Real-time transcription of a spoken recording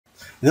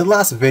In the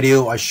last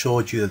video, I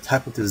showed you the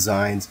type of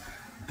designs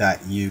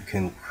that you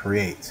can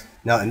create.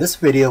 Now in this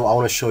video, I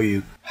want to show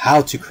you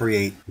how to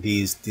create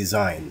these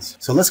designs.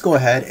 So let's go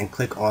ahead and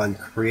click on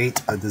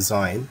create a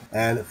design.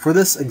 And for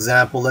this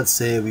example, let's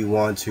say we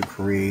want to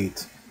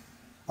create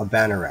a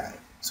banner ad.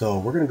 So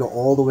we're going to go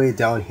all the way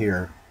down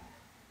here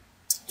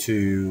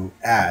to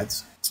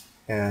ads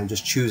and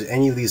just choose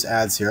any of these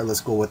ads here. Let's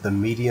go with the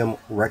medium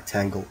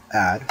rectangle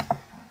ad.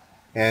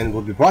 And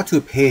we'll be brought to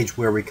a page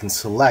where we can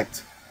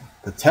select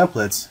the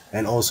templates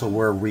and also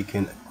where we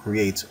can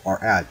create our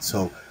ad.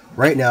 So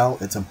right now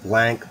it's a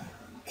blank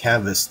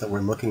canvas that we're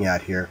looking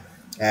at here,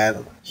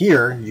 and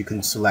here you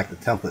can select the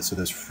template. So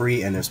there's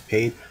free and there's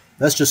paid.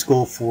 Let's just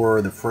go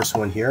for the first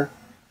one here.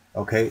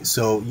 Okay,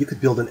 so you could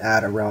build an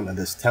ad around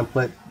this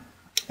template,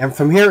 and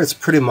from here it's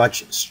pretty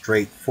much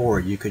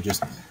straightforward. You could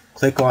just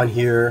click on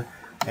here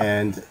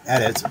and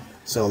edit.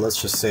 So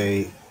let's just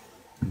say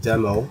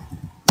demo.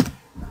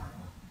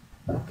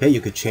 Okay,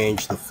 you could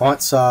change the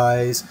font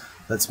size.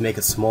 Let's make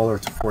it smaller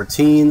to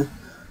 14.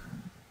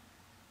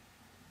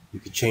 You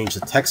could change the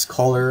text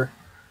color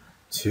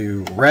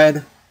to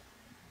red,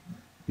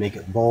 make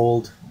it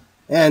bold,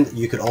 and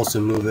you could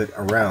also move it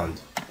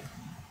around.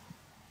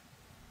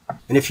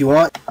 And if you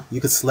want,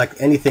 you could select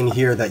anything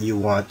here that you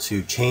want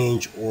to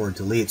change or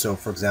delete. So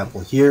for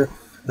example here,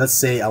 let's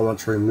say I want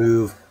to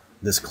remove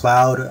this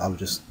cloud. I'll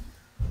just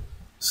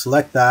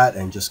select that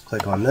and just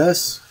click on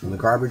this from the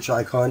garbage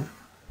icon.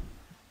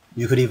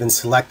 You could even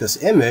select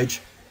this image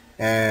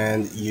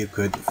and you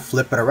could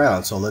flip it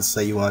around. So let's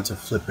say you want to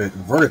flip it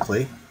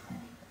vertically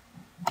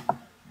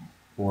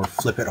or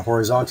flip it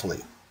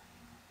horizontally.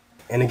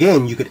 And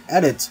again, you could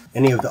edit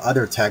any of the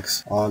other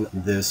text on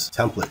this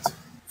template.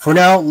 For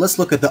now, let's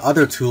look at the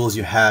other tools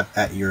you have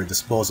at your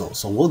disposal.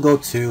 So we'll go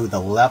to the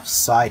left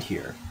side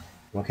here.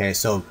 Okay,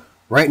 so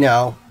right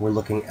now we're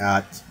looking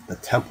at the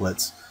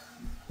templates.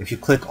 If you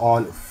click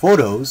on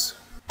photos,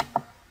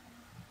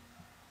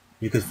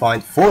 you could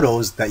find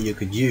photos that you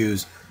could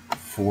use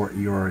for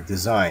your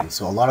design.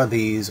 So a lot of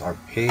these are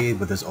paid,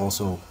 but there's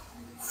also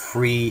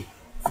free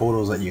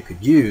photos that you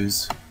could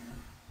use.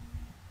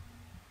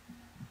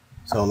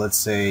 So let's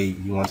say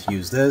you want to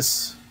use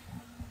this,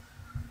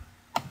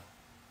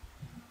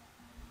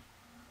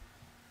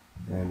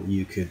 and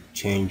you could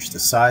change the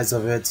size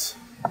of it.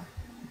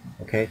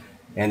 Okay,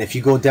 and if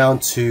you go down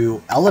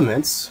to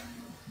elements,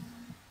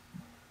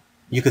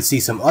 you could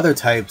see some other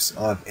types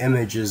of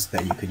images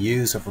that you could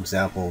use. So for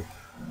example,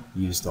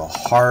 use the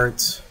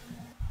heart.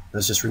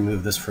 Let's just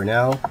remove this for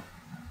now.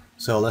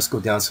 So let's go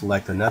down,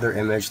 select another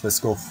image. Let's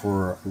go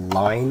for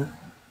line.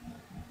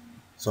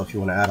 So if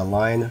you want to add a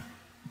line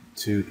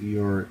to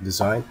your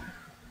design.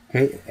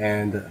 Okay,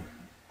 and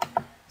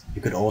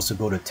you could also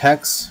go to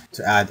text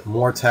to add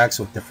more text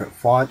with different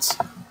fonts.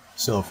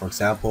 So for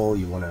example,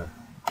 you want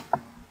to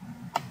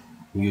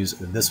use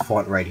this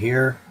font right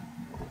here,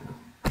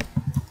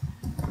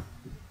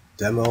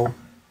 demo.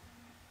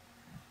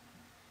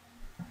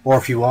 Or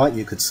if you want,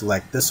 you could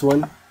select this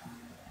one.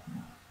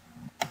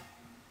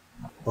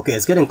 Okay,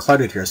 it's getting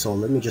cluttered here, so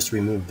let me just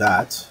remove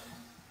that.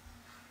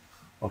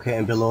 Okay,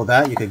 and below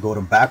that you could go to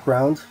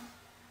background.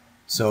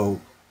 So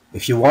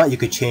if you want, you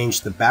could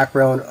change the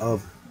background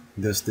of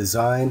this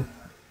design.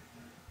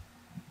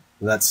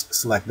 Let's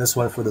select this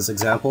one for this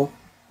example.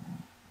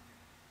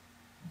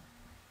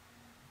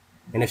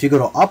 And if you go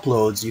to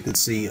uploads, you can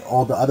see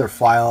all the other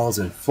files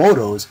and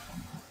photos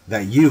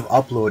that you've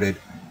uploaded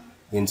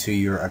into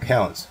your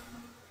account.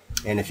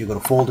 And if you go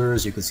to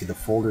folders, you can see the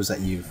folders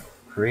that you've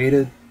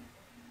created.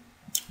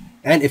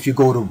 And if you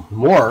go to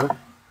more,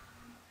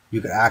 you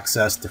could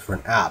access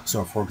different apps.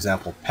 So for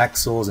example,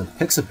 Pexels and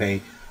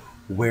Pixabay,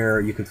 where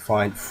you could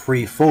find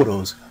free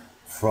photos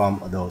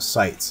from those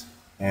sites.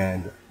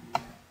 And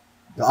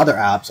the other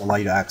apps allow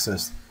you to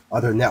access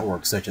other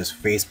networks such as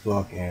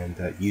Facebook and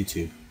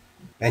YouTube.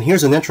 And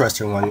here's an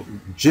interesting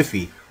one,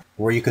 Jiffy,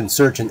 where you can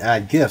search and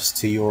add GIFs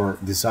to your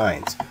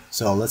designs.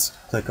 So let's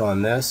click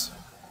on this.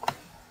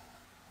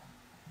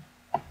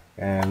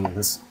 And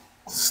let's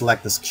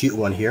select this cute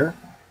one here.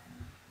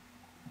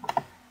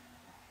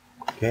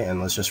 Okay,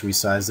 and let's just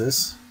resize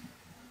this.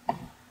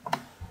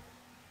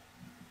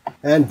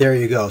 And there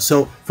you go.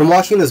 So from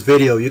watching this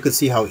video, you can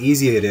see how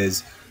easy it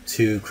is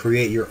to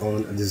create your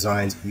own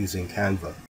designs using Canva.